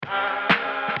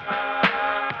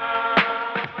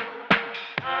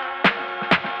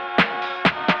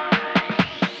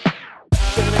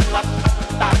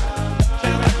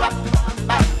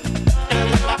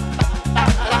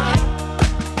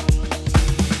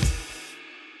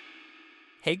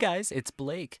Hey guys, it's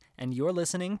Blake, and you're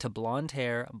listening to Blonde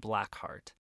Hair, Black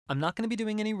Heart. I'm not going to be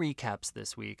doing any recaps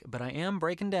this week, but I am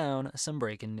breaking down some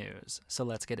breaking news, so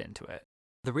let's get into it.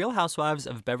 The Real Housewives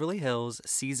of Beverly Hills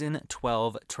Season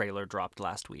 12 trailer dropped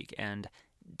last week, and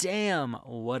damn,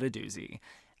 what a doozy.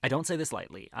 I don't say this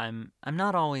lightly. I'm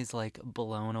not always like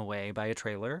blown away by a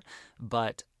trailer,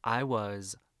 but I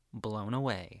was blown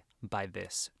away by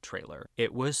this trailer.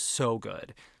 It was so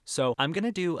good. So I'm going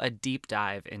to do a deep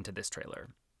dive into this trailer.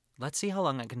 Let's see how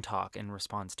long I can talk in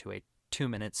response to a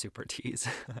 2-minute super tease.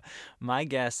 My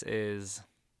guess is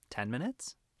 10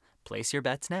 minutes? Place your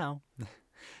bets now.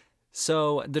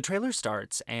 So the trailer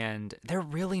starts, and they're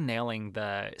really nailing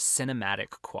the cinematic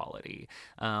quality.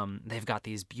 They've got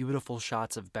these beautiful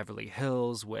shots of Beverly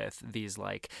Hills with these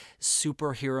like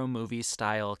superhero movie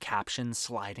style captions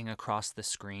sliding across the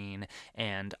screen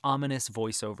and ominous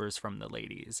voiceovers from the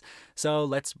ladies. So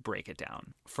let's break it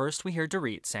down. First, we hear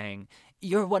Dorit saying,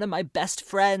 "You're one of my best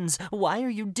friends. Why are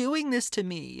you doing this to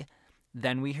me?"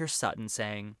 Then we hear Sutton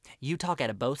saying, "You talk out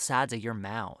of both sides of your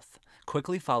mouth."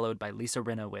 Quickly followed by Lisa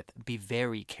Rinna with, "Be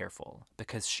very careful,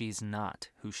 because she's not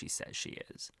who she says she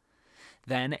is."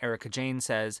 Then Erica Jane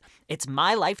says, "It's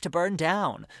my life to burn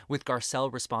down," with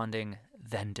Garcelle responding,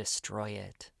 "Then destroy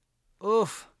it."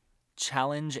 Oof,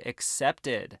 challenge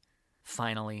accepted.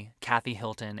 Finally, Kathy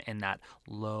Hilton in that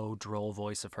low, droll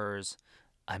voice of hers,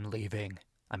 "I'm leaving.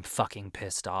 I'm fucking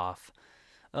pissed off."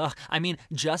 Ugh, I mean,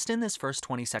 just in this first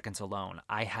 20 seconds alone,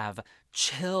 I have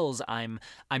chills. I'm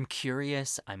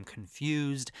curious. I'm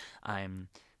confused. I'm,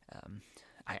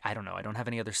 I don't know. I don't have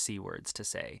any other C words to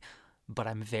say, but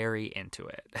I'm very into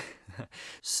it.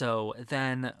 So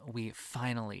then we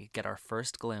finally get our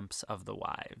first glimpse of the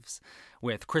wives,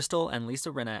 with Crystal and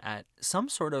Lisa Rinna at some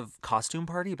sort of costume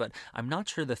party, but I'm not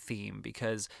sure the theme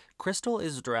because Crystal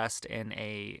is dressed in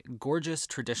a gorgeous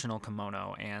traditional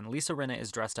kimono, and Lisa Rinna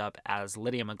is dressed up as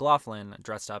Lydia McLaughlin,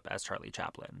 dressed up as Charlie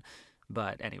Chaplin.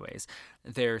 But anyways,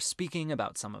 they're speaking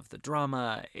about some of the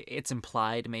drama. It's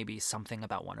implied maybe something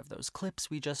about one of those clips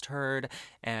we just heard.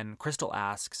 And Crystal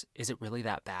asks, "Is it really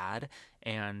that bad?"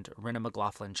 And Rinna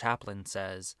McLaughlin Chaplin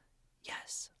says,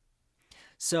 "Yes."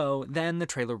 So then the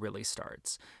trailer really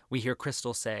starts. We hear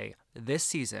Crystal say, "This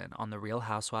season on The Real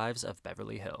Housewives of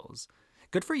Beverly Hills."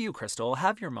 Good for you, Crystal.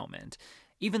 Have your moment.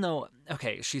 Even though,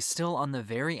 okay, she's still on the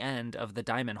very end of the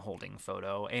diamond holding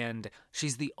photo, and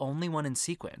she's the only one in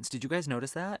sequence. Did you guys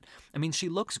notice that? I mean, she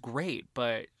looks great,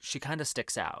 but she kind of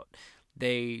sticks out.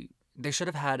 They should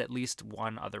have had at least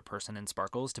one other person in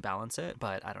sparkles to balance it,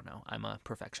 but I don't know. I'm a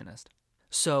perfectionist.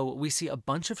 So we see a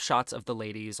bunch of shots of the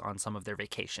ladies on some of their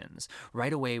vacations.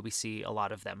 Right away, we see a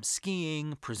lot of them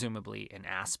skiing, presumably in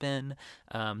Aspen.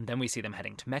 Then we see them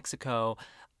heading to Mexico.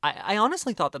 I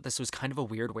honestly thought that this was kind of a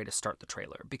weird way to start the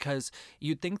trailer because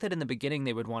you'd think that in the beginning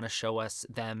they would want to show us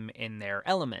them in their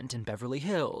element in Beverly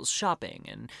Hills, shopping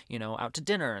and, out to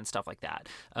dinner and stuff like that.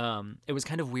 It was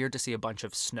kind of weird to see a bunch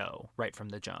of snow right from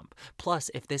the jump.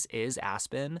 Plus, if this is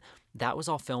Aspen, that was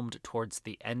all filmed towards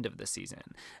the end of the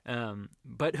season.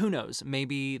 But who knows?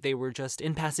 Maybe they were just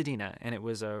in Pasadena and it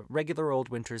was a regular old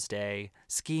winter's day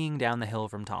skiing down the hill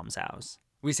from Tom's house.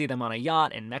 We see them on a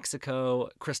yacht in Mexico.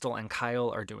 Crystal and Kyle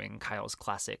are doing Kyle's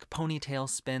classic ponytail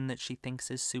spin that she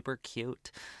thinks is super cute.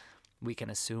 We can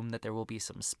assume that there will be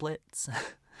some splits.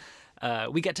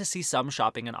 We get to see some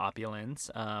shopping in opulence.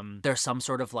 There's some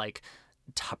sort of like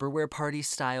Tupperware party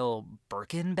style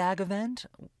Birkin bag event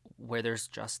where there's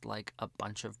just like a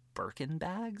bunch of Birkin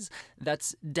bags.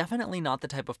 That's definitely not the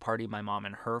type of party my mom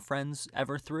and her friends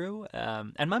ever threw.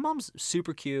 And my mom's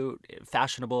super cute,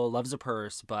 fashionable, loves a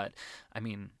purse, but I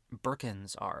mean,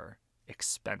 Birkins are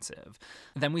expensive.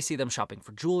 Then we see them shopping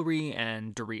for jewelry,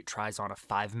 and Dorit tries on a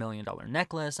 $5 million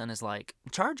necklace and is like,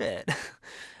 "Charge it."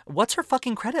 What's her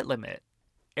fucking credit limit?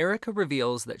 Erica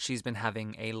reveals that she's been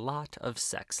having a lot of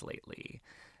sex lately.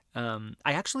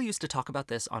 I actually used to talk about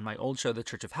this on my old show, The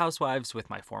Church of Housewives, with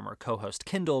my former co-host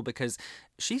Kendall, because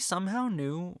she somehow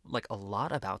knew like a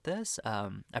lot about this.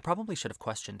 I probably should have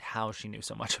questioned how she knew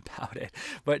so much about it,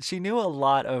 but she knew a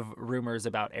lot of rumors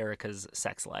about Erica's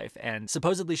sex life, and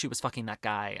supposedly she was fucking that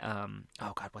guy.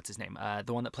 Oh God, what's his name?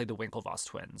 The one that played the Winklevoss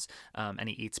twins, and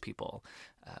he eats people.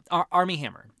 Army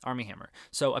Hammer.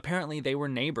 So apparently they were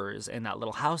neighbors in that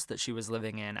little house that she was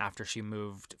living in after she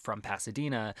moved from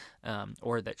Pasadena,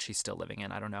 or that she's still living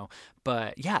in. I don't know.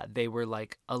 But yeah, they were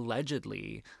like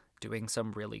allegedly doing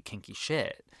some really kinky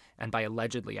shit. And by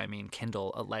allegedly, I mean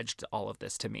Kendall alleged all of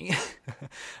this to me.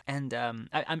 And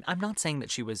I'm not saying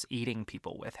that she was eating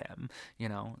people with him.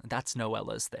 That's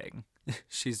Noella's thing.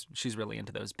 She's really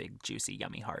into those big, juicy,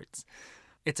 yummy hearts.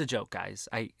 It's a joke, guys.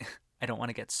 I don't want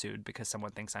to get sued because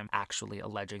someone thinks I'm actually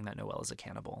alleging that Noelle is a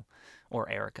cannibal or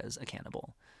Erica's a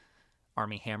cannibal.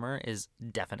 Armie Hammer is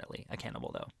definitely a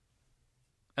cannibal, though.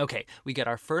 Okay, we get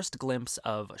our first glimpse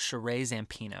of Sheree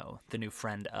Zampino, the new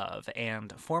friend of,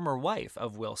 and former wife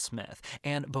of Will Smith.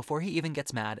 And before he even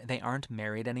gets mad, they aren't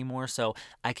married anymore, so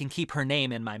I can keep her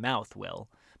name in my mouth, Will.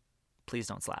 Please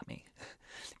don't slap me.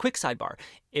 Quick sidebar.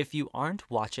 If you aren't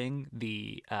watching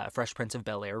the Fresh Prince of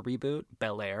Bel-Air reboot,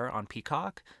 Bel-Air on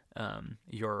Peacock,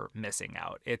 you're missing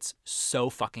out. It's so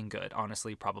fucking good.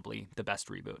 Honestly, probably the best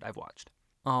reboot I've watched.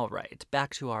 All right,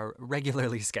 back to our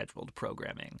regularly scheduled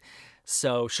programming.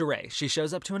 So Sheree, she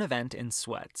shows up to an event in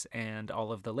sweats, and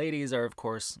all of the ladies are, of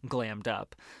course, glammed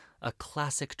up. A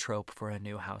classic trope for a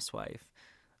new housewife.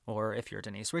 Or if you're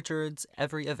Denise Richards,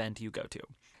 every event you go to.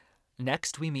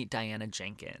 Next, we meet Diana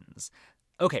Jenkins.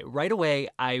 Okay, right away,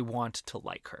 I want to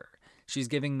like her. She's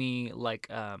giving me like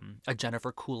a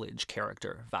Jennifer Coolidge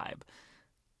character vibe.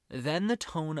 Then the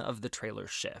tone of the trailer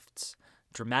shifts.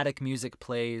 Dramatic music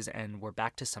plays, and we're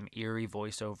back to some eerie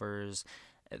voiceovers.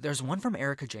 There's one from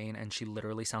Erika Jane, and she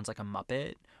literally sounds like a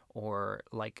Muppet, or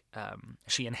like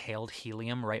she inhaled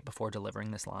helium right before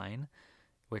delivering this line,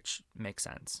 which makes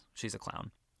sense. She's a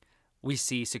clown. We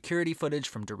see security footage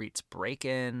from Dorit's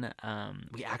break-in.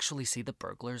 We actually see the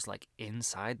burglars like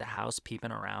inside the house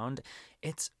peeping around.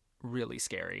 It's really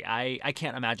scary. I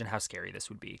can't imagine how scary this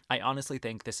would be. I honestly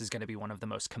think this is going to be one of the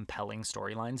most compelling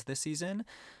storylines this season.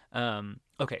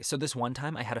 Okay, so this one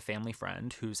time I had a family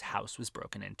friend whose house was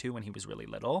broken into when he was really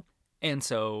little. And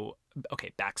so,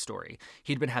 okay, backstory.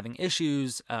 He'd been having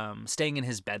issues staying in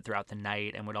his bed throughout the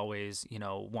night and would always,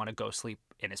 want to go sleep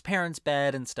in his parents'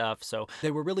 bed and stuff. So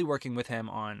they were really working with him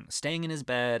on staying in his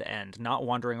bed and not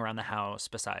wandering around the house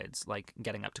besides, like,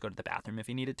 getting up to go to the bathroom if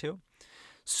he needed to.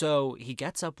 So he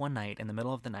gets up one night in the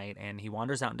middle of the night and he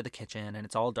wanders out into the kitchen and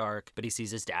it's all dark, but he sees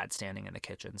his dad standing in the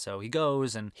kitchen. So he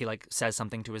goes and he, like, says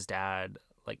something to his dad,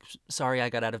 like, sorry, I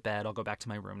got out of bed. I'll go back to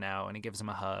my room now. And he gives him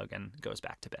a hug and goes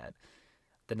back to bed.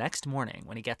 The next morning,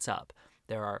 when he gets up,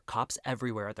 there are cops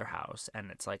everywhere at their house,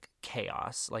 and it's like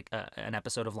chaos, like an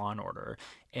episode of Law and Order.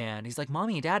 And he's like,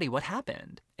 Mommy, Daddy, what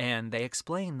happened? And they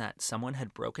explain that someone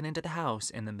had broken into the house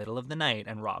in the middle of the night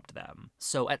and robbed them.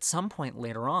 So at some point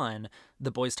later on,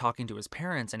 the boy's talking to his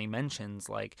parents, and he mentions,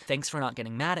 like, thanks for not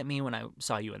getting mad at me when I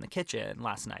saw you in the kitchen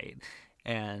last night.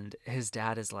 And his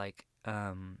dad is like,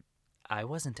 I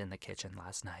wasn't in the kitchen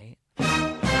last night.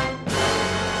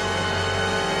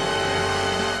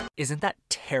 Isn't that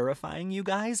terrifying, you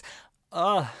guys?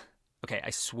 Okay, I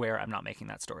swear I'm not making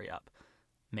that story up.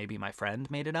 Maybe my friend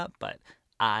made it up, but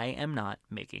I am not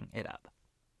making it up.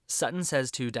 Sutton says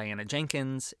to Diana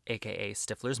Jenkins, aka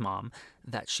Stifler's mom,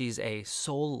 that she's a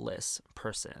soulless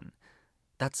person.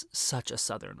 That's such a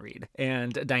Southern read.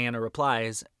 And Diana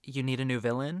replies, you need a new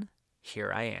villain?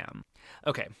 Here I am.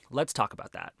 Okay, let's talk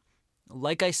about that.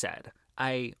 Like I said,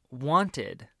 I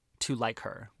wanted to like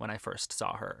her when I first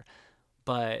saw her.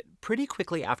 But pretty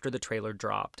quickly after the trailer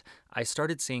dropped, I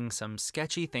started seeing some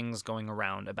sketchy things going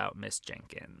around about Miss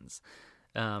Jenkins.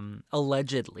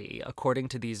 Allegedly, according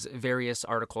to these various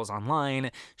articles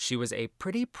online, she was a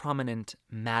pretty prominent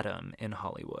madam in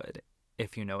Hollywood,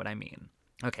 if you know what I mean.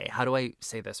 Okay, how do I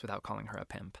say this without calling her a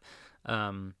pimp?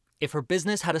 If her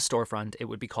business had a storefront, it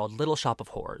would be called Little Shop of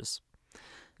Horrors.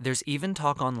 There's even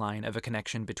talk online of a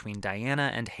connection between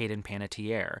Diana and Hayden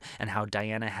Panettiere, and how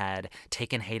Diana had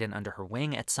taken Hayden under her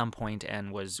wing at some point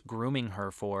and was grooming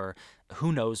her for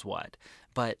who knows what.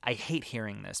 But I hate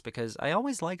hearing this because I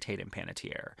always liked Hayden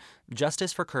Panettiere.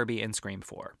 Justice for Kirby in Scream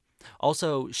 4.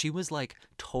 Also, she was like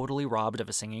totally robbed of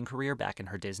a singing career back in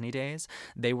her Disney days.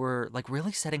 They were like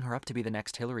really setting her up to be the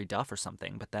next Hilary Duff or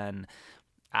something, but then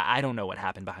I don't know what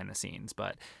happened behind the scenes,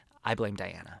 but I blame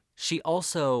Diana. She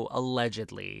also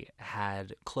allegedly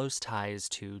had close ties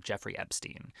to Jeffrey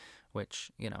Epstein,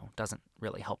 which, doesn't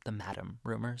really help the madam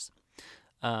rumors.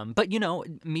 But,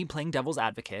 me playing devil's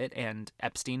advocate, and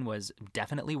Epstein was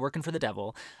definitely working for the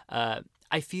devil,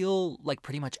 I feel like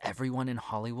pretty much everyone in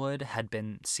Hollywood had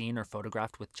been seen or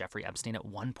photographed with Jeffrey Epstein at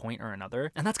one point or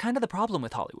another. And that's kind of the problem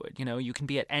with Hollywood. You can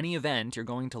be at any event, you're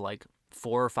going to like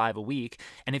 4 or 5 a week,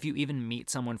 and if you even meet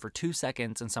someone for 2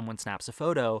 seconds and someone snaps a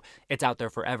photo, it's out there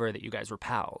forever that you guys were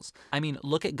pals. I mean,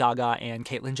 look at Gaga and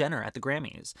Caitlyn Jenner at the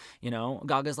Grammys.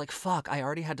 Gaga's like, fuck, I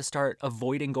already had to start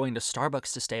avoiding going to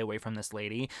Starbucks to stay away from this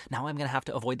lady. Now I'm gonna have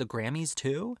to avoid the Grammys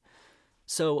too?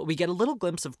 So we get a little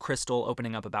glimpse of Crystal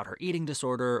opening up about her eating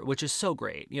disorder, which is so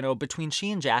great. Between she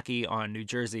and Jackie on New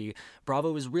Jersey,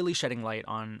 Bravo is really shedding light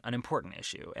on an important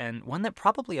issue, and one that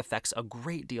probably affects a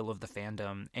great deal of the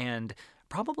fandom, and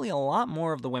probably a lot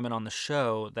more of the women on the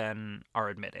show than are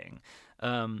admitting.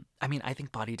 I mean, I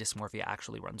think body dysmorphia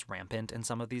actually runs rampant in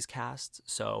some of these casts,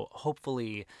 so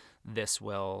hopefully this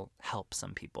will help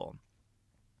some people.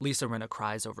 Lisa Rinna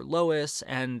cries over Lois,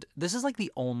 and this is like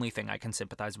the only thing I can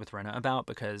sympathize with Rinna about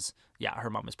because, yeah, her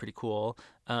mom is pretty cool.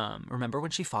 Remember when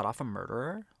she fought off a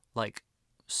murderer? Like,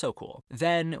 so cool.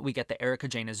 Then we get the Erica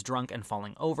Jane is drunk and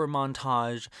falling over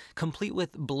montage, complete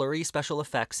with blurry special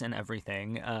effects and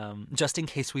everything. Just in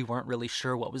case we weren't really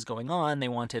sure what was going on, they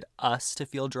wanted us to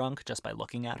feel drunk just by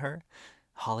looking at her.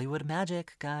 Hollywood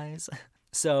magic, guys.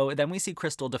 So then we see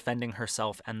Crystal defending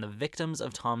herself and the victims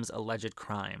of Tom's alleged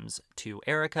crimes to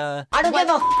Erica. I don't give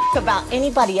a f*** about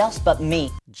anybody else but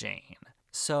me. Jane.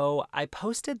 So I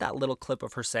posted that little clip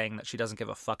of her saying that she doesn't give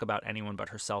a fuck about anyone but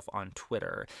herself on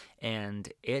Twitter, and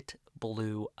it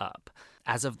blew up.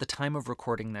 As of the time of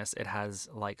recording this, it has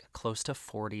like close to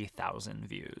 40,000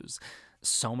 views.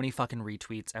 So many fucking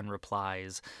retweets and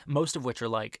replies, most of which are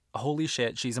like, holy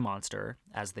shit, she's a monster,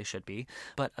 as they should be.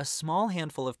 But a small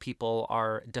handful of people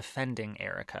are defending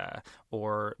Erica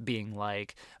or being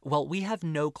like, well, we have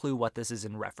no clue what this is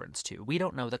in reference to. We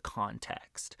don't know the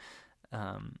context.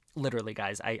 Literally,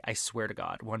 guys, I swear to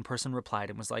God, one person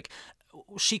replied and was like,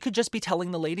 she could just be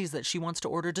telling the ladies that she wants to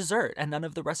order dessert and none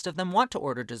of the rest of them want to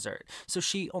order dessert. So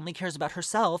she only cares about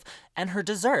herself and her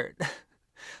dessert.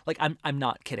 Like, I'm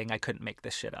not kidding. I couldn't make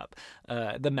this shit up.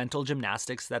 The mental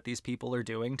gymnastics that these people are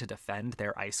doing to defend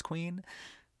their ice queen.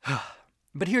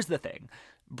 But here's the thing.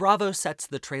 Bravo sets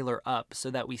the trailer up so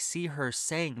that we see her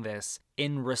saying this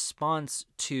in response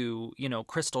to,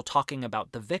 Crystal talking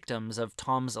about the victims of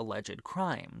Tom's alleged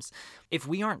crimes. If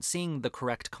we aren't seeing the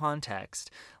correct context,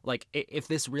 like if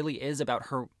this really is about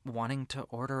her wanting to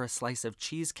order a slice of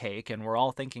cheesecake and we're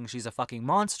all thinking she's a fucking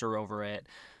monster over it,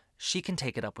 she can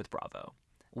take it up with Bravo.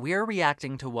 We're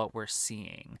reacting to what we're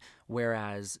seeing,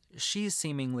 whereas she's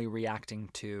seemingly reacting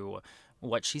to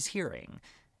what she's hearing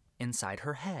inside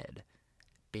her head,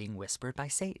 being whispered by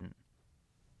Satan.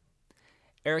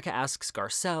 Erica asks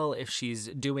Garcelle if she's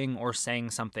doing or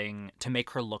saying something to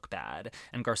make her look bad,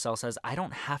 and Garcelle says, I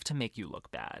don't have to make you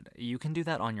look bad. You can do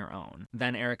that on your own.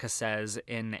 Then Erica says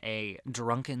in a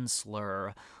drunken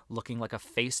slur, looking like a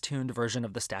face-tuned version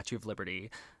of the Statue of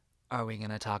Liberty, are we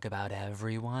going to talk about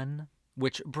everyone?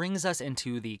 Which brings us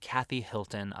into the Kathy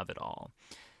Hilton of it all.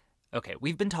 Okay,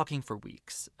 we've been talking for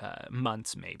weeks,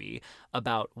 months maybe,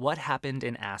 about what happened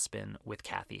in Aspen with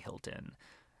Kathy Hilton.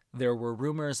 There were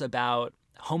rumors about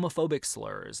homophobic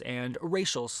slurs and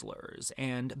racial slurs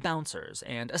and bouncers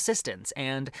and assistants,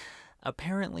 and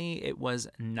apparently it was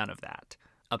none of that.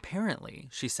 Apparently,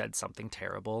 she said something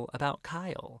terrible about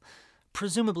Kyle.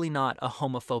 Presumably not a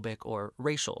homophobic or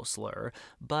racial slur,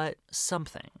 but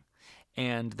something.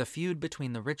 And the feud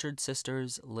between the Richards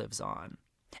sisters lives on.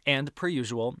 And per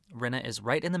usual, Rinna is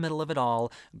right in the middle of it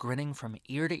all, grinning from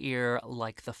ear to ear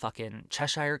like the fucking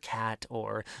Cheshire Cat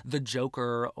or the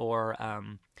Joker or,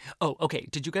 Oh, okay,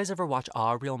 did you guys ever watch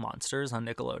Ah, Real Monsters on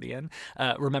Nickelodeon?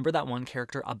 Remember that one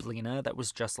character, Ablina, that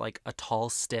was just like a tall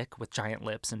stick with giant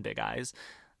lips and big eyes?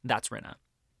 That's Rinna.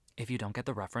 If you don't get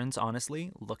the reference,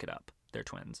 honestly, look it up. They're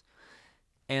twins.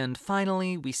 And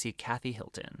finally, we see Kathy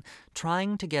Hilton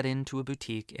trying to get into a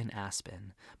boutique in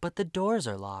Aspen, but the doors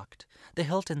are locked. The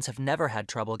Hiltons have never had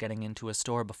trouble getting into a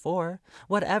store before.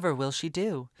 Whatever will she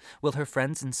do? Will her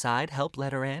friends inside help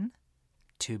let her in?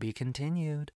 To be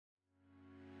continued.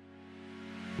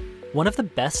 One of the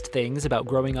best things about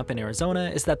growing up in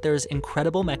Arizona is that there's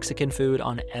incredible Mexican food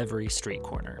on every street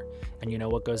corner. And you know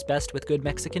what goes best with good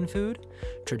Mexican food?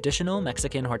 Traditional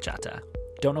Mexican horchata.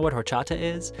 Don't know what horchata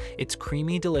is? It's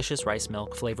creamy, delicious rice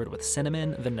milk flavored with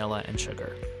cinnamon, vanilla, and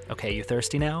sugar. Okay, you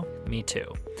thirsty now? Me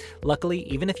too. Luckily,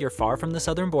 even if you're far from the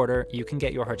southern border, you can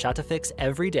get your horchata fix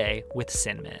every day with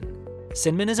Cinnamon.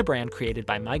 Cinnamon is a brand created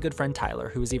by my good friend Tyler,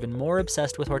 who is even more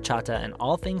obsessed with horchata and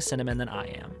all things cinnamon than I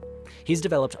am. He's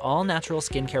developed all-natural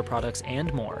skincare products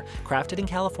and more, crafted in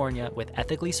California with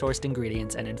ethically sourced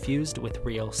ingredients and infused with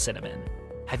real cinnamon.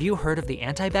 Have you heard of the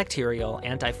antibacterial,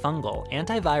 antifungal,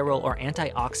 antiviral, or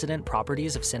antioxidant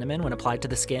properties of cinnamon when applied to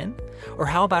the skin? Or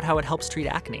how about how it helps treat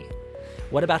acne?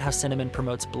 What about how cinnamon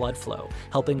promotes blood flow,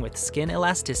 helping with skin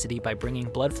elasticity by bringing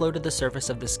blood flow to the surface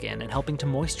of the skin and helping to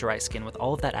moisturize skin with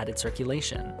all of that added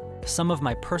circulation? Some of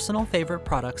my personal favorite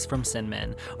products from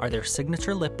Cinnamon are their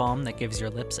signature lip balm that gives your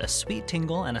lips a sweet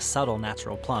tingle and a subtle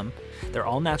natural plump, their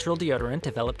all-natural deodorant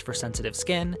developed for sensitive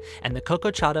skin, and the Coco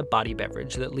Chata body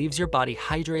beverage that leaves your body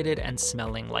hydrated and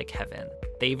smelling like heaven.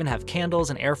 They even have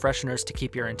candles and air fresheners to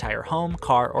keep your entire home,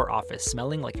 car, or office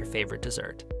smelling like your favorite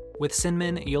dessert. With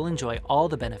Cinnamon, you'll enjoy all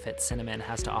the benefits cinnamon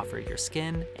has to offer your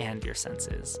skin and your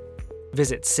senses.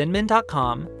 Visit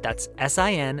sinmin.com, that's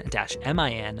sin-min.com,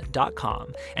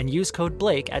 and use code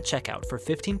Blake at checkout for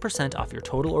 15% off your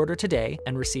total order today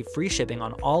and receive free shipping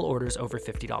on all orders over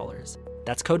 $50.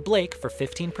 That's code Blake for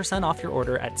 15% off your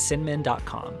order at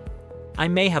sinmin.com. I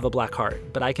may have a black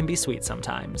heart, but I can be sweet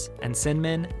sometimes, and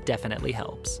Sinmin definitely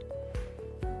helps.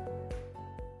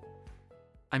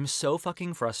 I'm so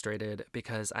fucking frustrated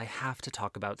because I have to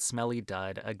talk about Smelly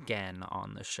Dud again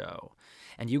on the show.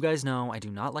 And you guys know I do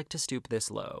not like to stoop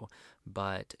this low,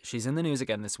 but she's in the news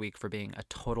again this week for being a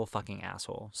total fucking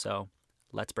asshole, so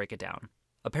let's break it down.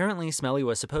 Apparently, Smelly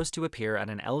was supposed to appear at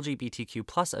an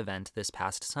LGBTQ+ event this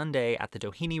past Sunday at the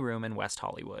Doheny Room in West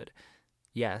Hollywood.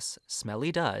 Yes,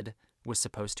 Smelly Dud was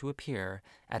supposed to appear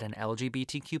at an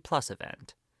LGBTQ+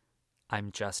 event.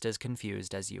 I'm just as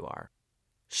confused as you are.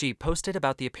 She posted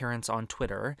about the appearance on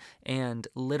Twitter, and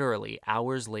literally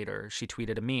hours later, she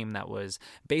tweeted a meme that was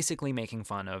basically making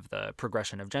fun of the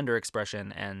progression of gender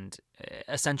expression and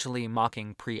essentially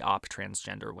mocking pre-op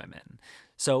transgender women.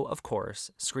 So, of course,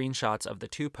 screenshots of the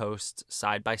two posts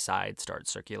side by side start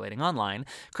circulating online,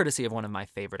 courtesy of one of my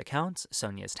favorite accounts,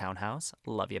 Sonia's Townhouse.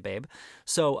 Love ya, babe.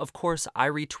 So, of course, I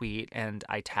retweet and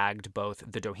I tagged both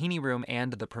the Doheny Room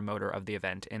and the promoter of the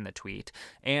event in the tweet,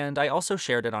 and I also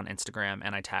shared it on Instagram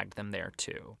and I tagged them there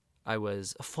too. I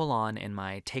was full on in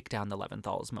my take down the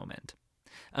Leventhal's moment.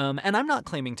 And I'm not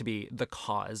claiming to be the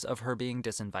cause of her being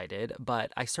disinvited,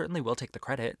 but I certainly will take the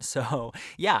credit. So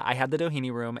yeah, I had the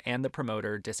Doheny Room and the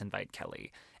promoter disinvite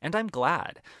Kelly. And I'm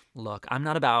glad. Look, I'm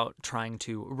not about trying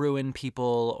to ruin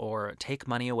people or take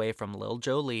money away from Lil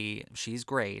Jolie. She's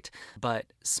great. But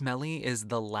Smelly is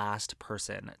the last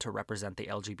person to represent the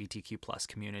LGBTQ+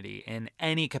 community in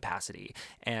any capacity.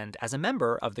 And as a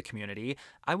member of the community,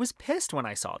 I was pissed when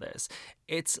I saw this.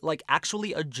 It's like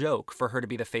actually a joke for her to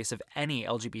be the face of any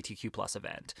LGBTQ+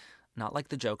 event. Not like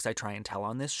the jokes I try and tell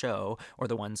on this show or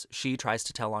the ones she tries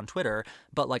to tell on Twitter,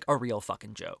 but like a real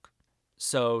fucking joke.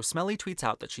 So Smelly tweets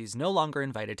out that she's no longer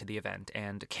invited to the event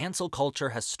and cancel culture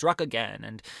has struck again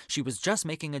and she was just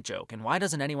making a joke and why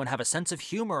doesn't anyone have a sense of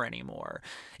humor anymore?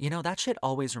 You know, that shit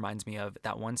always reminds me of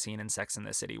that one scene in Sex and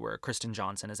the City where Kristen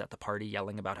Johnson is at the party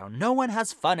yelling about how no one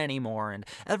has fun anymore and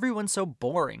everyone's so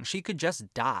boring, she could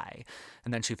just die.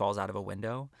 And then she falls out of a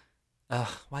window.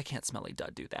 Ugh, why can't Smelly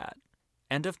Dud do that?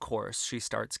 And of course, she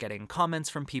starts getting comments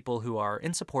from people who are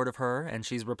in support of her, and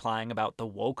she's replying about the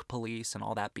woke police and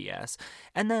all that BS.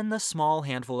 And then the small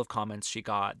handful of comments she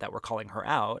got that were calling her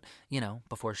out, you know,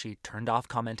 before she turned off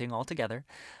commenting altogether.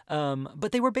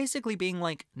 But they were basically being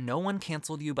like, no one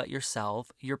canceled you but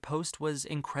yourself. Your post was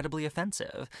incredibly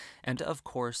offensive. And of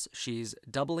course, she's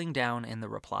doubling down in the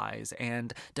replies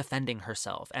and defending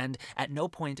herself. And at no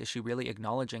point is she really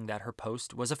acknowledging that her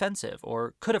post was offensive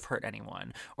or could have hurt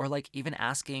anyone, or like even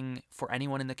asking for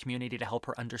anyone in the community to help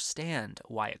her understand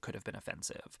why it could have been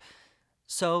offensive.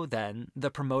 So then, the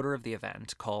promoter of the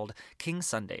event, called King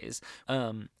Sundays,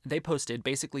 they posted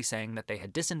basically saying that they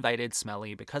had disinvited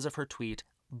Smelly because of her tweet,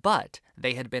 but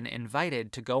they had been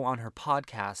invited to go on her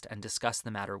podcast and discuss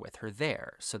the matter with her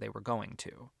there, so they were going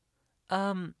to.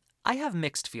 I have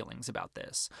mixed feelings about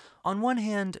this. On one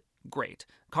hand, great.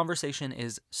 Conversation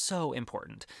is so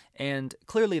important, and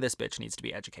clearly this bitch needs to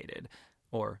be educated.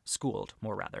 Or schooled,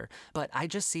 more rather. But I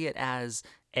just see it as,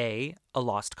 a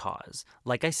lost cause.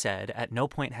 Like I said, at no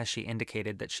point has she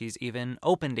indicated that she's even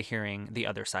open to hearing the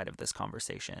other side of this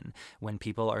conversation. When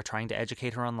people are trying to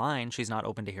educate her online, she's not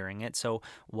open to hearing it, so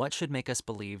what should make us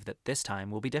believe that this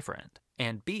time will be different?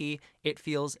 And B, it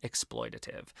feels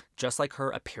exploitative, just like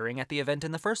her appearing at the event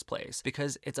in the first place,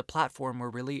 because it's a platform where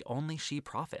really only she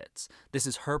profits. This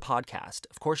is her podcast.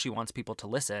 Of course she wants people to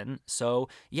listen, so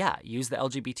yeah, use the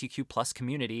LGBTQ+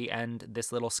 community and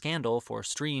this little scandal for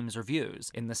streams or views,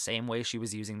 in the same way she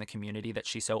was using the community that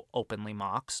she so openly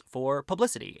mocks for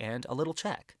publicity and a little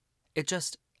check. It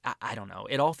just, I don't know,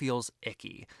 it all feels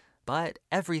icky. But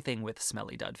everything with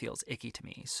Smelly Dud feels icky to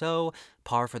me, so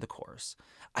par for the course.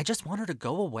 I just want her to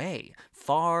go away.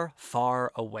 Far,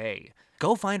 far away.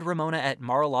 Go find Ramona at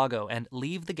Mar-a-Lago and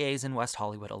leave the gays in West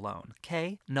Hollywood alone,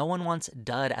 okay? No one wants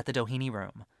Dud at the Doheny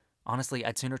Room. Honestly,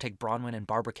 I'd sooner take Bronwyn and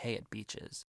Barbara Kay at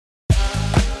beaches.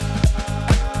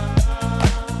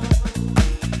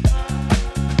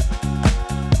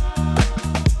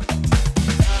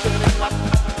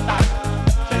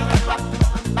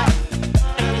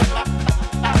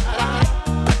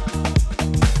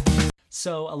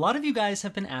 So a lot of you guys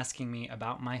have been asking me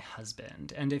about my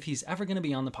husband and if he's ever going to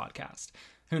be on the podcast.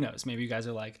 Who knows? Maybe you guys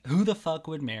are like, who the fuck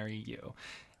would marry you?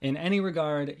 In any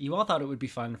regard, you all thought it would be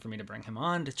fun for me to bring him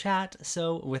on to chat.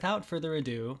 So without further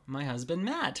ado, my husband,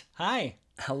 Matt. Hi.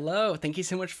 Hello. Thank you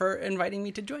so much for inviting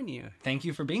me to join you. Thank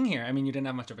you for being here. I mean, you didn't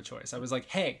have much of a choice. I was like,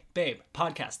 hey, babe,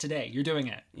 podcast today. You're doing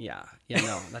it. Yeah,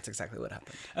 no, that's exactly what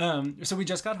happened. So we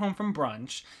just got home from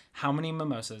brunch. How many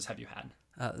mimosas have you had?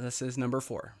 This is number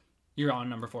 4. You're on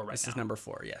number 4 right now. This is number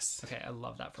 4, yes. Okay, I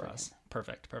love that for us.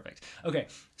 Perfect. Okay,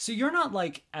 so you're not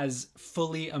like as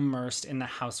fully immersed in the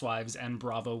Housewives and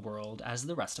Bravo world as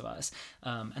the rest of us,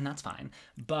 and that's fine.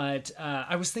 But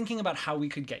I was thinking about how we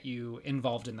could get you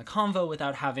involved in the convo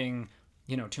without having,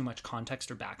 too much context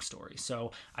or backstory.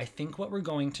 So I think what we're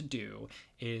going to do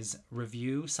is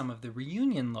review some of the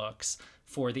reunion looks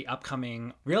for the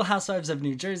upcoming Real Housewives of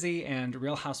New Jersey and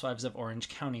Real Housewives of Orange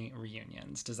County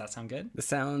reunions. Does that sound good? This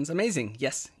sounds amazing.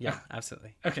 Yes. Yeah,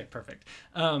 absolutely. Okay, perfect.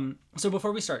 So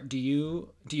before we start, do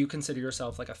you consider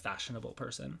yourself like a fashionable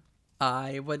person?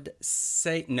 I would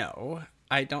say no.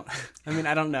 I don't. I mean,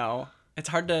 I don't know. It's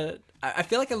hard to. I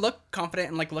feel like I look confident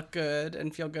and like look good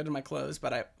and feel good in my clothes,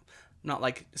 but I'm not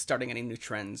like starting any new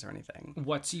trends or anything.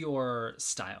 What's your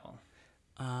style?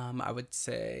 I would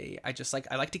say I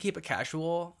like to keep it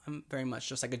casual. I'm very much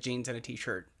just like a jeans and a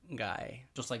t-shirt guy.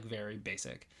 Just like very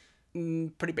basic.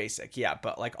 Pretty basic, yeah,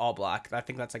 but like all black. I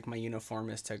think that's like my uniform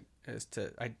is to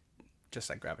I just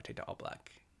like gravitate to all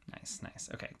black. Nice.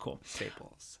 Okay, cool.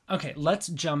 Staples. Okay, let's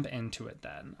jump into it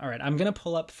then. All right, I'm going to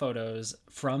pull up photos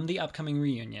from the upcoming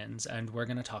reunions and we're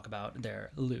going to talk about their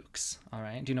looks. All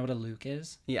right? Do you know what a look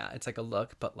is? Yeah, it's like a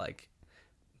look, but like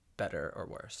better or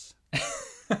worse.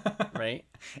 Right?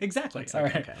 Exactly. Like, all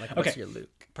right. Okay. Like, what's your look?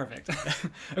 Perfect.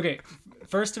 Okay,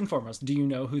 first and foremost, do you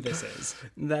know who this is?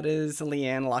 That is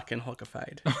Leanne Locken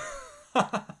Hulkified.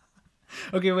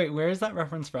 Okay, wait, where is that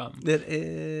reference from? That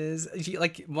is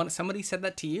somebody said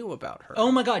that to you about her.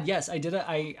 Oh my God, yes, I did.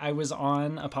 I was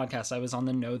on a podcast. I was on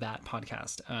the Know That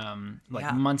podcast,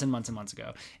 months and months and months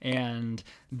ago, and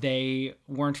they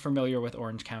weren't familiar with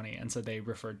Orange County, and so they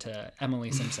referred to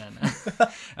Emily Simpson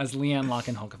as Leanne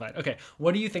Locken Hulkified. Okay,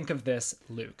 what do you think of this,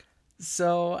 Luke?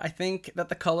 So I think that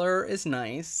the color is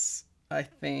nice. I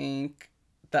think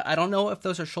that I don't know if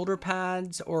those are shoulder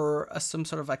pads or some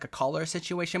sort of like a collar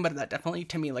situation, but that definitely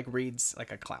to me like reads like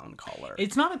a clown collar.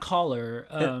 It's not a collar.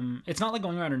 It's not like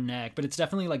going around her neck, but it's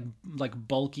definitely like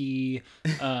bulky,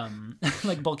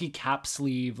 like bulky cap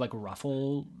sleeve, like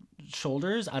ruffle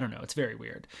shoulders. I don't know. It's very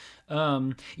weird.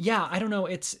 Yeah, I don't know.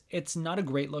 It's not a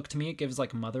great look to me. It gives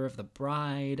like Mother of the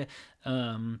Bride.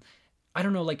 I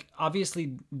don't know, like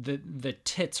obviously the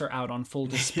tits are out on full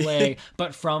display,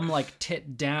 but from like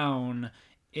tit down,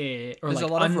 there's like a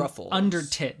lot of ruffles under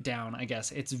tit down, I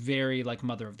guess it's very like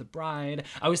Mother of the Bride.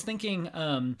 I was thinking,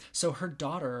 so her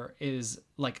daughter is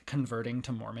like converting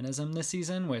to Mormonism this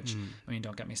season, which I mean,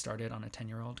 don't get me started on a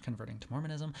 10-year-old converting to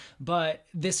Mormonism, but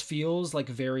this feels like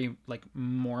very like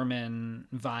Mormon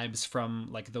vibes from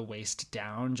like the waist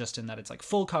down, just in that it's like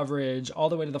full coverage all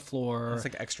the way to the floor. It's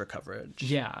like extra coverage.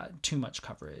 Yeah, too much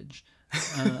coverage.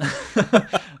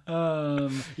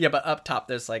 Yeah, but up top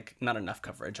there's like not enough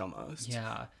coverage almost.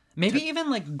 Yeah, maybe even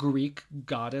like Greek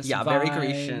goddess. Yeah, vibes very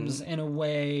Grecian in a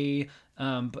way.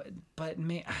 But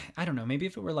I don't know. Maybe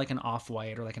if it were like an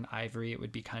off-white or like an ivory, it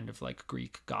would be kind of like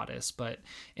Greek goddess. But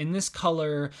in this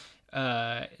color,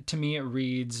 to me, it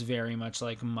reads very much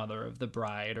like Mother of the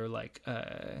Bride or like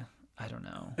I don't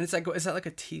know. And it's like, is that like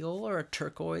a teal or a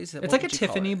turquoise? It's like a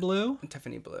Tiffany blue.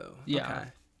 Tiffany blue. Yeah. Okay.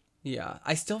 Yeah,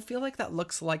 I still feel like that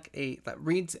looks like that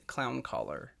reads clown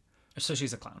collar. So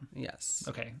she's a clown. Yes.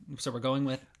 Okay, so we're going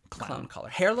with clown collar.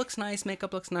 Hair looks nice,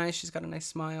 makeup looks nice. She's got a nice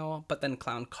smile, but then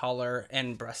clown collar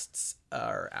and breasts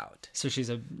are out. So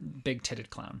she's a big-titted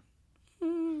clown.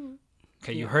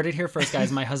 Okay, you heard it here first,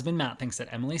 guys. My husband Matt thinks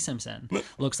that Emily Simpson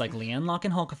looks like Leanne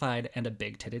Locken Hulkified and a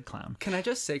big-titted clown. Can I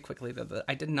just say quickly that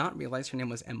I did not realize her name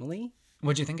was Emily.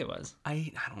 What'd you think it was?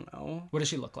 I don't know. What does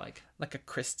she look like? Like a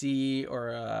Christy or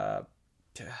a...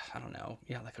 I don't know.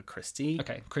 Yeah, like a Christy.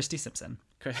 Okay, Christy Simpson.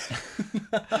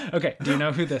 Okay, do you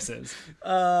know who this is?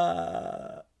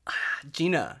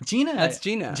 Gina. That's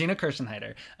Gina. Gina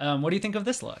Kirchenheiter. What do you think of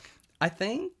this look? I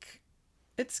think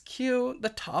it's cute. The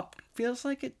top feels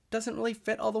like it doesn't really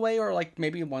fit all the way, or like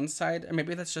maybe one side, or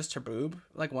maybe that's just her boob.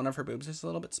 Like one of her boobs is a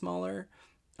little bit smaller.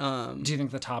 Do you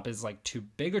think the top is like too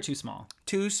big or too small?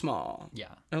 Too small. Yeah.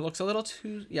 It looks a little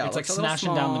too... Yeah, it's like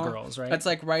smashing down the girls, right? It's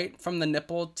like right from the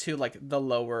nipple to like the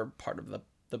lower part of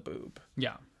the boob.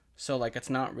 Yeah. So like it's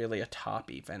not really a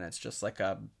top even. It's just like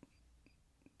a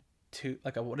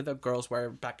what did the girls wear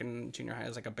back in junior high?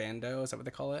 Is like a bandeau? Is that what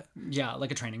they call it? Yeah,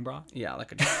 like a training bra. Yeah,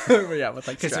 like a yeah, with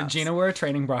like Okay, so straps. Gina wore a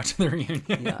training bra to the reunion.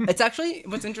 Yeah, it's actually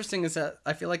what's interesting is that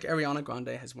I feel like Ariana Grande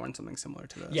has worn something similar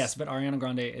to this. Yes, but Ariana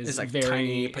Grande is It's like very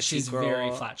tiny, petite she's girl.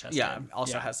 very flat chested. Yeah,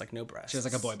 also has like no breasts. She has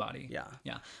like a boy body. Yeah,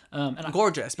 Yeah. And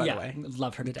gorgeous by yeah, the way.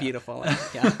 love her to death. Beautiful.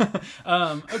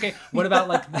 Yeah. Okay, what about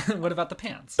what about the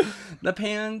pants? The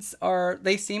pants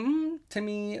they seem to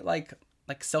me like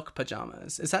silk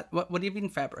pajamas. Is that what even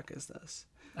fabric is this?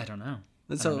 I don't know.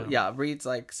 So yeah, it reads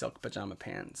like silk pajama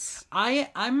pants. I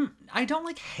don't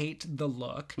like hate the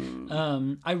look.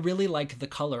 I really like the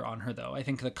color on her though. I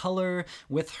think the color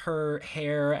with her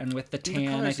hair and with the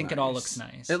tan, I think it all looks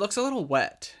nice. It looks a little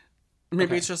wet.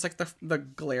 Maybe it's just like the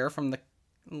glare from the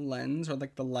lens or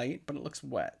like the light, but it looks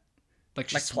wet. Like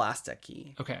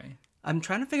plasticky. Okay. I'm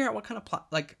trying to figure out what kind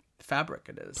of fabric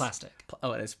it is. Plastic.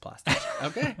 Oh, it is plastic.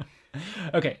 Okay.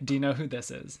 Okay, do you know who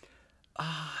this is?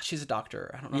 She's a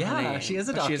doctor. I don't know her Yeah, name. she is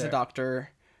a But she is a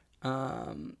doctor.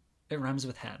 doctor. It rhymes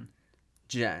with hen.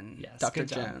 Jen. Yes, Dr. good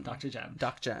job. Jen. Dr. Jen.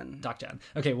 Doc Jen. Doc Jen.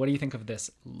 Okay, what do you think of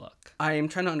this look? I am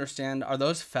trying to understand, are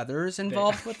those feathers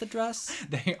involved with the dress?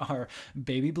 They are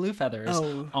baby blue feathers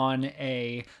Oh. on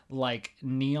a like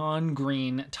neon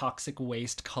green toxic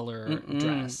waste color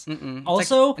dress. It's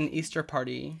Also, like an Easter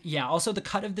party. yeah, also the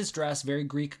cut of this dress, very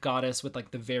Greek goddess with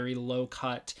like the very low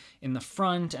cut in the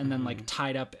front and then like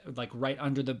tied up like right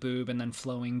under the boob and then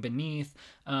flowing beneath.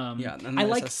 Yeah, and I there's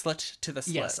like a slit to the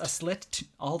slit. Yes, a slit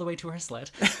all the way to her slit.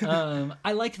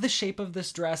 I like the shape of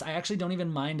this dress. I actually don't even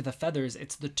mind the feathers.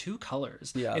 It's the two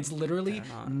colors. Yeah, it's literally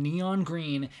neon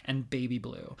green and baby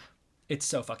blue. It's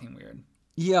so fucking weird.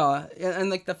 Yeah, and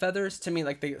like the feathers to me,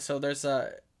 like there's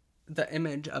the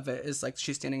image of it is like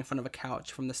she's standing in front of a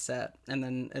couch from the set, and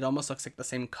then it almost looks like the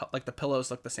same like the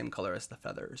pillows look the same color as the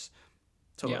feathers.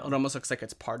 So Yeah. it almost looks like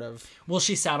it's part of. Well,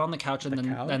 she sat on the couch and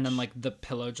couch? then like the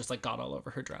pillow just like got all over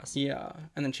her dress. Yeah,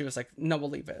 and then she was like, "No, we'll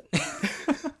leave it."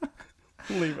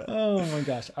 Leave it. Oh my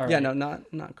gosh. All right. Yeah, no,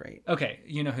 not great. Okay,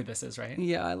 you know who this is, right?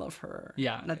 Yeah, I love her.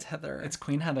 Yeah. That's Heather. It's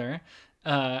Queen Heather.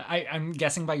 I'm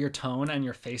guessing by your tone and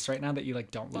your face right now that you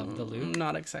like don't love the look. I'm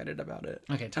not excited about it.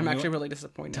 Okay, I'm actually really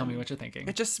disappointed. Tell me what you're thinking.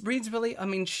 It just reads really. I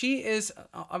mean, she is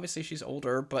obviously she's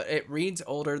older, but it reads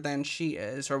older than she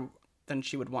is, or than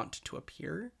she would want to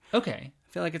appear. Okay. I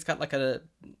feel like it's got like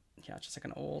just like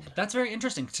an old. That's very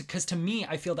interesting because to me,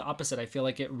 I feel the opposite. I feel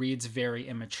like it reads very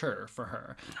immature for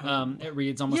her. It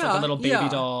reads almost like a little baby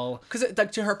doll. Because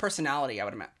like to her personality, I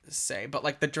would say, but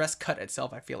like the dress cut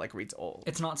itself, I feel like reads old.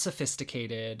 It's not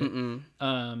sophisticated.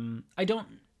 I don't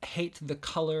hate the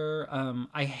color.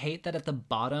 I hate that at the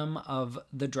bottom of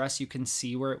the dress you can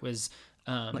see where it was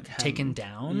taken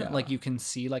down. Yeah. Like you can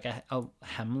see like a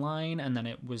hemline and then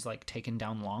it was like taken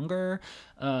down longer,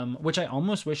 which I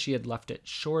almost wish she had left it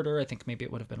shorter. I think maybe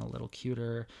it would have been a little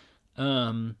cuter.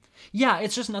 Yeah,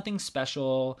 it's just nothing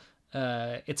special.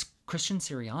 It's Christian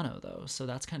Siriano though, so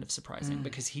that's kind of surprising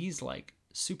because he's like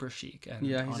super chic and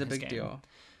Yeah, he's on a his big game. deal.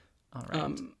 All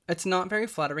right. It's not very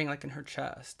flattering, like in her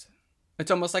chest. It's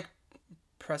almost like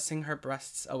pressing her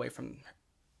breasts away from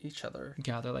each other.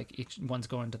 Yeah, they're like one's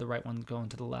going to the right, one's going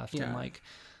to the left, and like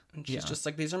and she's just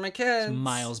like, these are my kids.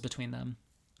 miles between them.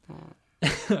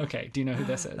 Okay, do you know who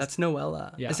this is? That's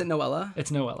Noella. Yeah. Is it Noella?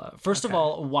 It's Noella. First of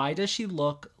all, why does she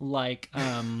look like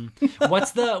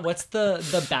what's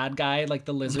the bad guy, like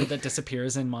the lizard that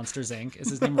disappears in Monsters Inc? Is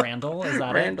his name Randall? Is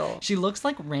that Randall. It? She looks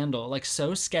like Randall, like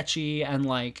so sketchy and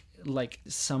like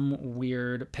some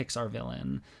weird Pixar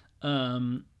villain.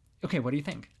 Okay, what do you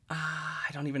think? I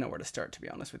don't even know where to start, to be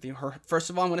honest with you. First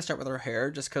of all, I'm going to start with her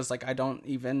hair, just because like I don't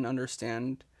even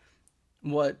understand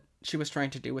what she was trying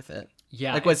to do with it.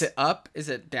 Yeah. Like, was it up? Is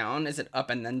it down? Is it up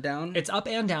and then down? It's up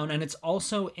and down, and it's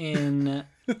also in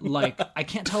like I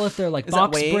can't tell if they're like Is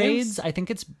box that waves? braids. I think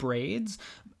it's braids.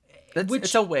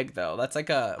 It's a wig though. That's like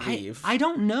a weave. I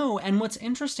don't know. And what's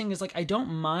interesting is like I don't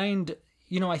mind.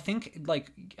 You know, I think like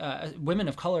women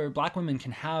of color, black women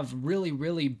can have really,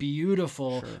 really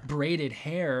beautiful braided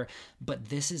hair, but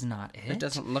this is not it. It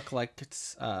doesn't look like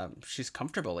it's she's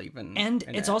comfortable even. And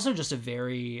it's also just a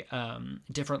very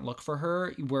different look for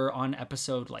her. We're on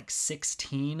episode like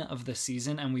 16 of the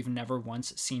season, and we've never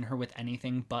once seen her with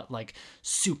anything but like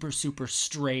super, super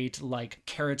straight, like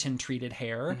keratin treated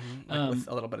hair. Like with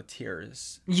a little bit of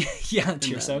tears. Yeah,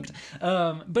 tear soaked.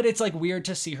 But it's like weird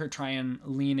to see her try and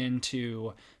lean into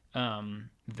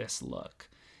this look.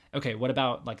 Okay, what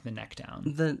about like the neck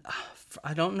down?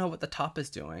 I don't know what the top is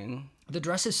doing. The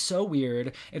dress is so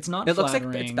weird. It's not It looks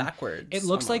flattering. like it's backwards. It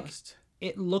looks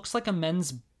almost. like a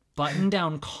men's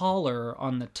button-down collar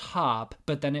on the top,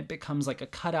 but then it becomes like a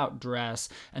cutout dress,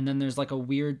 and then there's like a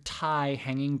weird tie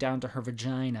hanging down to her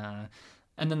vagina,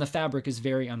 and then the fabric is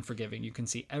very unforgiving. You can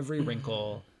see every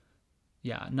wrinkle.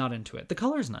 Yeah, not into it. The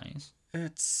color's nice.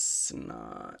 It's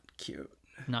not cute.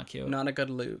 Not cute. Not a good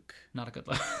look. Not a good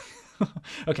look.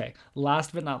 Okay,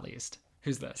 last but not least.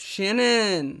 Who's this?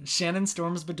 Shannon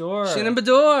Storms Bedore. Shannon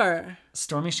Bedore.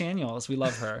 Stormy Shaniels. We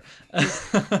love her.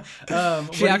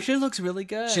 She actually looks really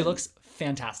good. She looks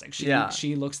fantastic.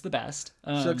 She looks the best.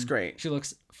 She looks great. She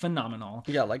looks phenomenal.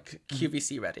 Yeah, like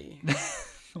QVC ready.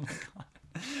 Oh my God.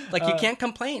 Like, you can't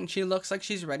complain. She looks like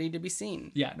she's ready to be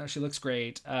seen. Yeah, no, she looks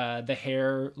great. The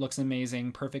hair looks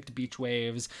amazing. Perfect beach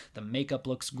waves. The makeup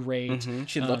looks great.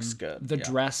 She looks good. The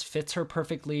dress fits her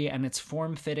perfectly, and it's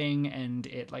form-fitting, and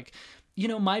it, like... You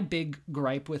know, my big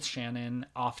gripe with Shannon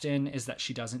often is that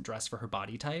she doesn't dress for her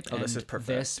body type. Oh, this is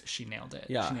perfect. She nailed it.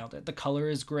 Yeah. She nailed it. The color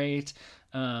is great.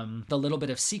 The little bit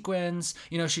of sequins.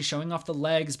 You know, she's showing off the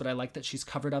legs, but I like that she's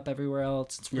covered up everywhere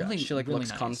else. It's really, she like really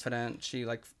looks nice. confident. She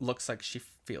like looks like she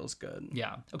feels good.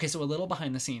 Yeah. Okay, so a little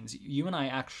behind the scenes. You and I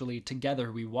actually together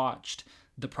we watched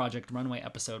the Project Runway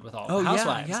episode with all the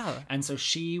housewives. Yeah. And so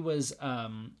she was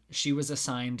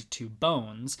assigned to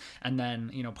Bones, and then,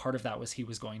 you know, part of that was he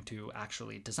was going to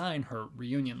actually design her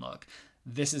reunion look.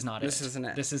 This is not it. This isn't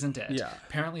it. This isn't it. Yeah.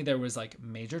 Apparently there was like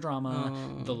major drama.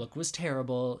 The look was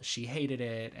terrible. She hated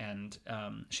it, and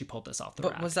she pulled this off the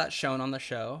rack. But was that shown on the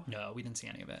show? No, we didn't see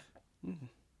any of it.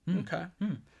 Okay.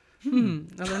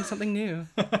 I learned something new.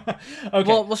 Okay.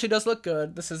 Well, she does look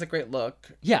good. This is a great look.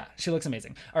 Yeah, she looks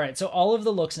amazing. All right, so all of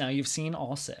the looks now, you've seen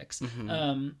all 6.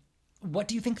 Mm-hmm. What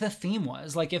do you think the theme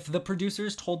was? Like, if the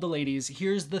producers told the ladies,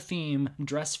 here's the theme,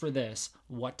 dress for this,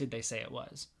 what did they say it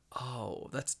was? Oh,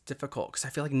 that's difficult, because I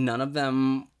feel like none of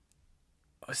them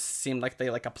seemed like they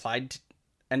like applied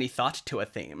any thought to a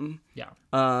theme. Yeah.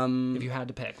 If you had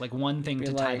to pick, like, one thing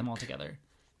to tie them all together.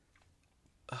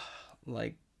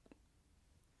 Like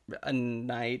a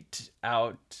night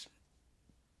out.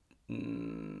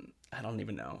 I don't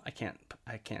even know. I can't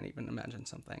even imagine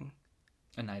something.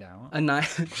 A night out? A night.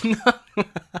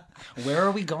 Where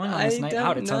are we going on this night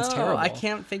out? It sounds terrible. I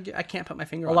can't put my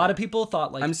finger on it. A lot of people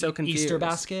thought, like, I'm so confused. Easter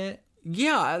basket.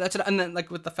 Yeah, that's it. And then,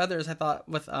 like, with the feathers, I thought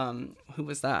with who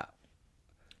was that?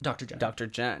 Dr. Jen. Dr.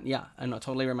 Jen. Yeah, I know.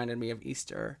 Totally reminded me of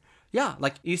Easter. Yeah,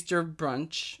 like Easter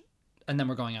brunch. And then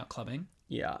we're going out clubbing.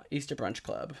 Yeah, Easter brunch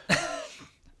club.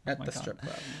 At the strip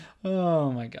club.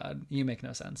 Oh my God. You make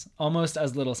no sense. Almost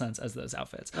as little sense as those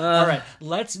outfits. All right.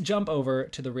 Let's jump over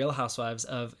to the Real Housewives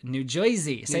of New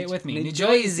Jersey. Say it with me. New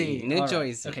Jersey. New All right.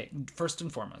 Jersey. Okay. First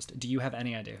and foremost, do you have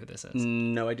any idea who this is?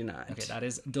 No, I do not. Okay. That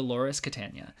is Dolores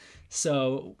Catania.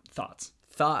 So, thoughts?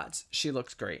 She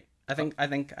looks great. I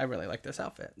think I really like this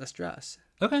outfit, this dress.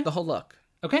 Okay. The whole look.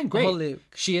 Okay, great. The whole look.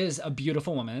 She is a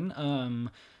beautiful woman.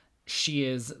 She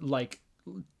is like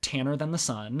tanner than the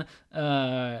sun.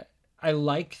 I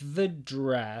like the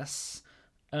dress.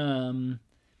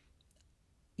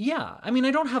 Yeah, I mean,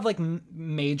 I don't have like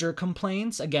major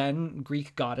complaints. Again,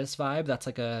 Greek goddess vibe. That's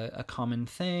like a common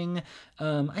thing.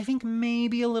 I think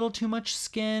maybe a little too much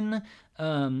skin.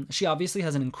 She obviously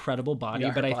has an incredible body,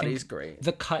 Yeah, but her I body's think great.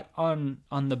 the cut on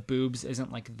the boobs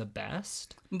isn't like the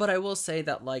best. But I will say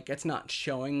that like it's not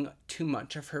showing too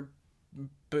much of her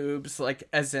boobs, like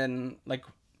as in like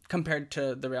compared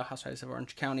to the Real Housewives of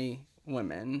Orange County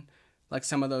women. Like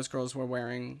some of those girls were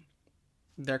wearing,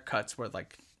 their cuts were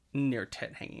like near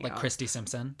tit hanging Like out. Christy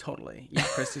Simpson. Totally. Yeah,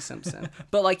 Christy Simpson.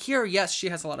 But like here, yes, she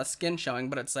has a lot of skin showing,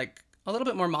 but it's like a little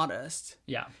bit more modest.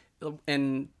 Yeah.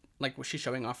 And like was she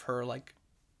showing off her like,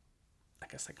 I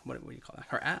guess like what do you call that?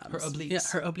 Her abs. Her obliques. Yeah,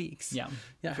 her obliques. Yeah.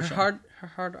 Yeah, for her sure.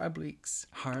 hard obliques.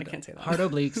 I can't say that. Hard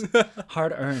obliques.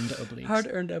 Hard-earned obliques.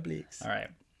 Hard-earned obliques. All right.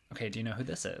 Okay, do you know who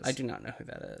this is? I do not know who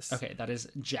that is. Okay, that is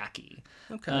Jackie.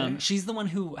 Okay. She's the one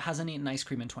who hasn't eaten ice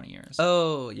cream in 20 years.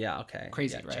 Oh, yeah, okay.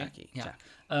 Crazy, Yeah, right? Jackie. Yeah.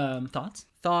 Jackie. Thoughts?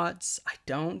 Thoughts? I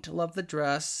don't love the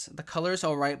dress. The color's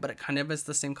all right, but it kind of is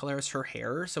the same color as her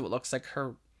hair, so it looks like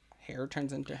her hair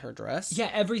turns into her dress. Yeah,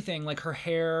 everything, like her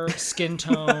hair, skin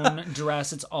tone,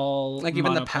 dress, it's all Like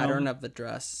even the monochrome. pattern of the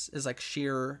dress is like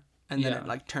sheer, and then Yeah. it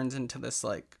like turns into this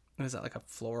like, is that like a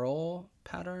floral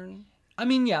pattern? I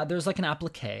mean, yeah, there's like an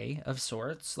applique of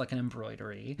sorts, like an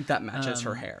embroidery. That matches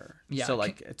her hair. yeah, So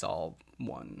like it's all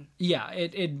one. Yeah,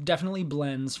 it definitely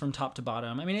blends from top to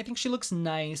bottom. I mean, I think she looks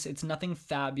nice. It's nothing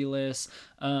fabulous.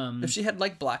 If she had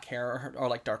like black hair or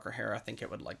like darker hair, I think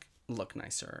it would like look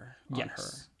nicer on Yes. her.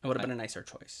 It would have been a nicer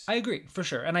choice. I agree, for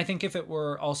sure. And I think if it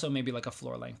were also maybe like a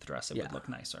floor-length dress, it would look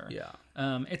nicer. Yeah.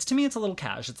 It's to me, it's a little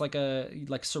cash. It's like a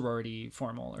sorority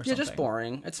formal or something. Yeah, just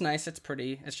boring. It's nice. It's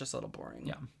pretty. It's just a little boring.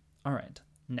 Yeah. All right.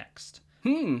 next.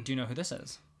 Hmm. Do you know who this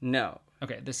is? No.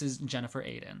 Okay, this is Jennifer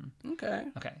Aiden. Okay.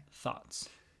 Okay, thoughts?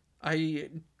 I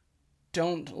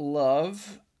don't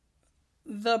love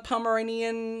the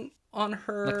Pomeranian on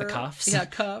her. Like the cuffs? Yeah,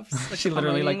 cuffs. Like She the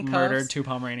literally like Pomeranian murdered cuffs. 2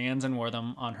 Pomeranians and wore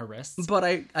them on her wrists. But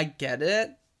I get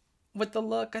it with the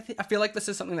look. I feel like this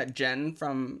is something that Jen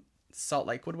from Salt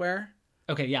Lake would wear.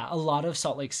 Okay, yeah, a lot of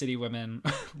Salt Lake City women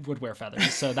would wear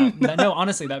feathers. So that no,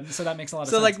 honestly, that makes a lot of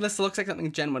So sense. like this looks like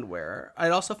something Jen would wear.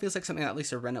 It also feels like something that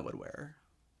Lisa Rinna would wear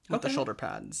with the Okay. shoulder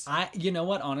pads. You know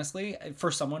what, honestly,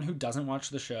 for someone who doesn't watch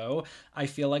the show, I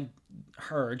feel like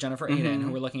her, Jennifer Aiden,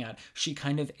 who we're looking at, she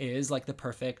kind of is like the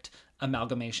perfect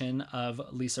amalgamation of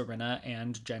Lisa Rinna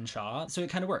and Jen Shaw. So it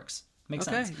kind of works. Makes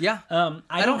Okay, sense. yeah.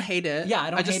 I don't hate it. Yeah,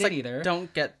 I don't just, hate it either.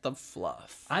 Don't get the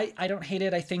fluff. I don't hate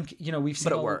it. I think, we've seen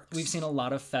But it works. we've seen a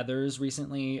lot of feathers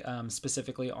recently,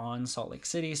 specifically on Salt Lake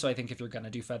City. So I think if you're gonna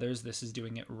do feathers, this is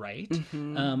doing it right.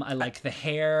 I like the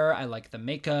hair. I like the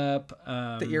makeup.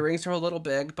 The earrings are a little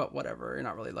big, but whatever. You're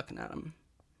not really looking at them.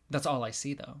 That's all I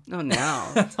see, though. Oh,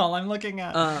 now. That's all I'm looking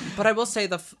at. But I will say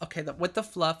with the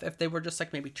fluff, if they were just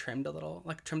like maybe trimmed a little,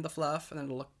 like trim the fluff and then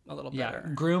it'll look a little Yeah,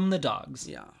 better. groom the dogs.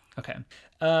 Yeah. Okay.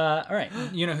 All right.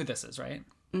 You know who this is, right?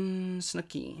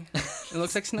 Snooki. It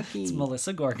looks like Snooki. It's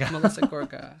Melissa Gorga. Melissa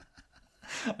Gorga.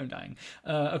 I'm dying.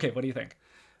 Okay, what do you think?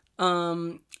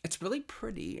 It's really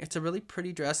pretty. It's a really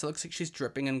pretty dress. It looks like she's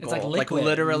dripping in It's gold. like liquid.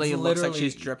 Literally, It's it looks like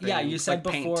she's dripping. Yeah, you said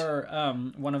like paint. before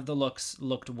one of the looks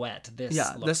looked wet. This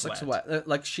Looks wet.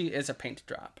 Like she is a paint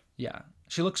drop. Yeah,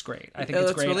 she looks great. I think It it's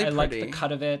looks great. really I like the pretty.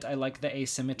 cut of it. I like the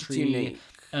asymmetry. It's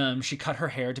unique. She cut her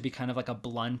hair to be kind of like a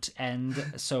blunt end,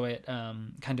 so it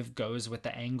kind of goes with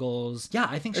the angles. Yeah,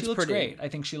 I think she It's looks pretty. great. I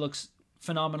think she looks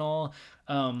phenomenal.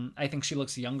 I think she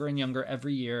looks younger and younger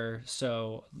every year.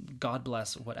 So God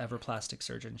bless whatever plastic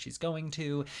surgeon she's going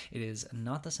to. It is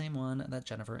not the same one that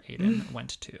Jennifer Aiden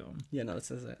went to. Yeah, no,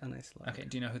 this is a nice look. Okay,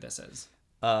 do you know who this is?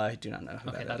 I do not know who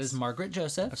Okay, that that is Margaret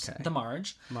Josephs, Okay. the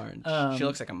Marge. Marge. She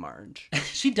looks like a Marge.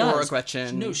 She does. Or a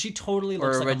Gretchen. No, she totally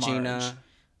Or looks a like a Regina. Marge.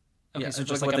 Okay, Yeah, so it's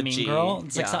just like like a with a mean G. girl?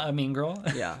 It's Yeah. like a mean girl?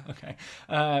 Yeah. Okay.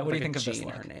 What do Like you think a of this G in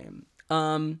look? her name.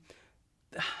 I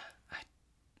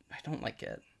don't like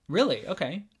it. Really?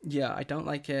 Okay. Yeah, I don't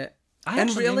like it. I And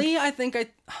actually really, I think I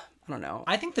don't know.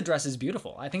 I think the dress is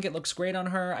beautiful. I think it looks great on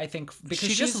her. I think because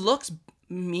She just looks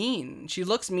mean. She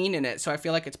looks mean in it, so I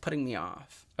feel like it's putting me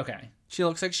off. Okay. She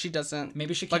looks like she doesn't.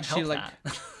 Maybe she can't help that.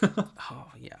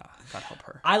 Oh yeah, God help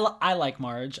her. I like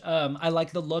Marge. I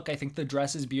like the look. I think the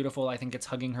dress is beautiful. I think it's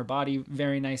hugging her body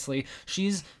very nicely.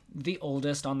 She's the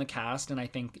oldest on the cast, and I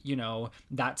think,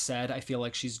 that said, I feel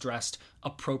like she's dressed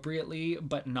appropriately,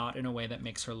 but not in a way that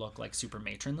makes her look like super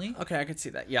matronly. Okay, I could see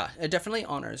that. Yeah, it definitely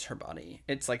honors her body.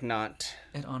 It's like not.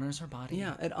 It honors her body.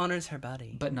 Yeah, it honors her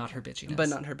body, But not her bitchiness. but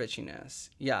not her bitchiness.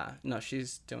 Yeah, no,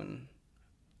 she's doing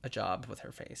a job with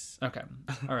her face. Okay.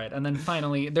 All right. And then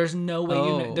finally, there's no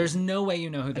way there's no way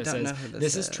you know who this don't is. know who this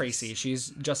This is is. Tracy. She's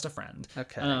just a friend.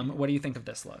 Okay. What do you think of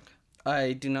this look?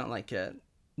 I do not like it.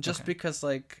 Just Okay. because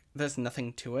like there's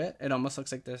nothing to it. It almost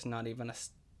looks like there's not even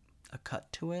a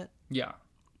cut to it. Yeah.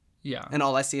 Yeah. And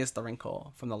all I see is the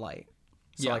wrinkle from the light.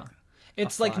 So yeah. like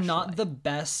It's like not the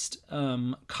best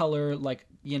color, like,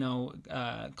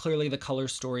 clearly the color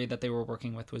story that they were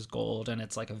working with was gold, and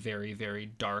it's like a very, very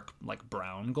dark, like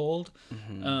brown gold.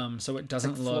 So it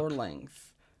doesn't like floor look.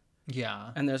 length.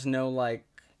 Yeah. And there's no like.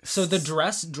 So the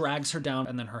dress drags her down,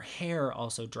 and then her hair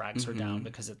also drags her down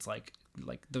because it's like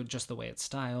just the way it's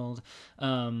styled.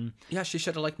 Yeah, she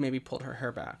should have like maybe pulled her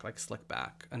hair back, like slick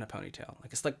back in a ponytail,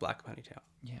 like a slick black ponytail.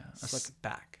 Yeah. Slick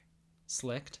back.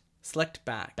 Slicked Slicked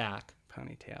back. back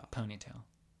Ponytail. ponytail.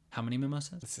 How many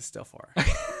mimosas? This is still 4.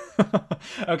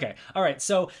 Okay. All right.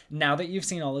 So now that you've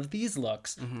seen all of these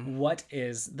looks, what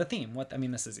is the theme?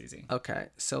 This is easy. Okay,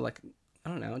 so like I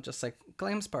don't know, just like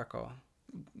glam sparkle.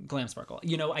 Glam sparkle.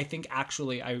 I think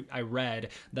actually I read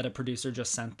that a producer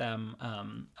just sent them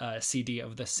a CD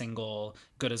of the single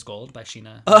 "Good as Gold" by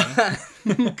Sheena.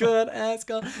 Good as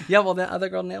gold. Yeah, well that other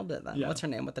girl nailed it then. Yeah. What's her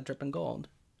name with the dripping gold?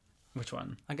 Which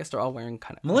one? I guess they're all wearing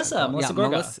kind of Melissa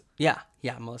Gorga.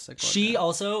 Yeah, Melissa Gorga. She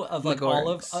also of like all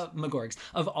of McGorgs. McGorgs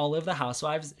of all of the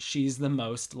housewives, she's the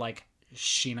most like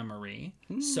Sheena Marie.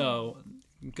 So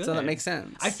good. So that makes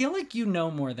sense. I feel like you know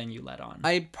more than you let on.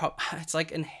 It's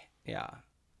like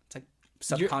it's like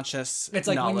subconscious It's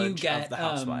like knowledge when you get of the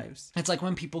housewives. It's like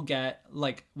when people get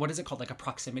like, what is it called, like a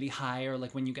proximity high, or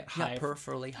like when you get high.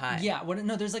 Peripherally high. Yeah.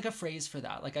 No, there's like a phrase for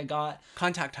that. Like I got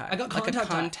Contact high. contact, like a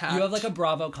contact high. You have like a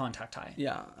Bravo contact high.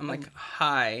 Yeah, I'm like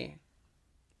high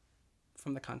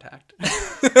from the contact.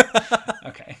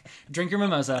 Okay. Drink your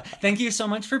mimosa. Thank you so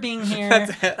much for being here.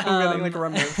 That's it. I'm getting like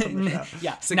removed from the show.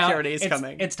 Yeah. Security is Now,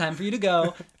 coming. It's time for you to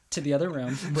go to the other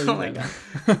room where you Oh my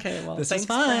live. God. Okay, well, This thanks is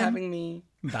fun. for having me.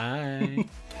 Bye.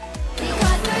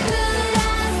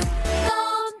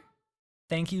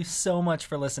 Thank you so much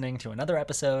for listening to another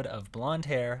episode of Blonde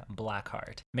Hair, Black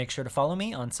Heart. Make sure to follow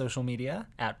me on social media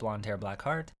at Blonde Hair Black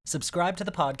Heart, subscribe to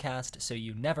the podcast so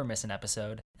you never miss an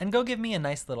episode, and go give me a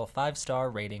nice little 5-star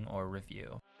rating or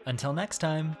review. Until next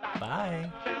time, bye.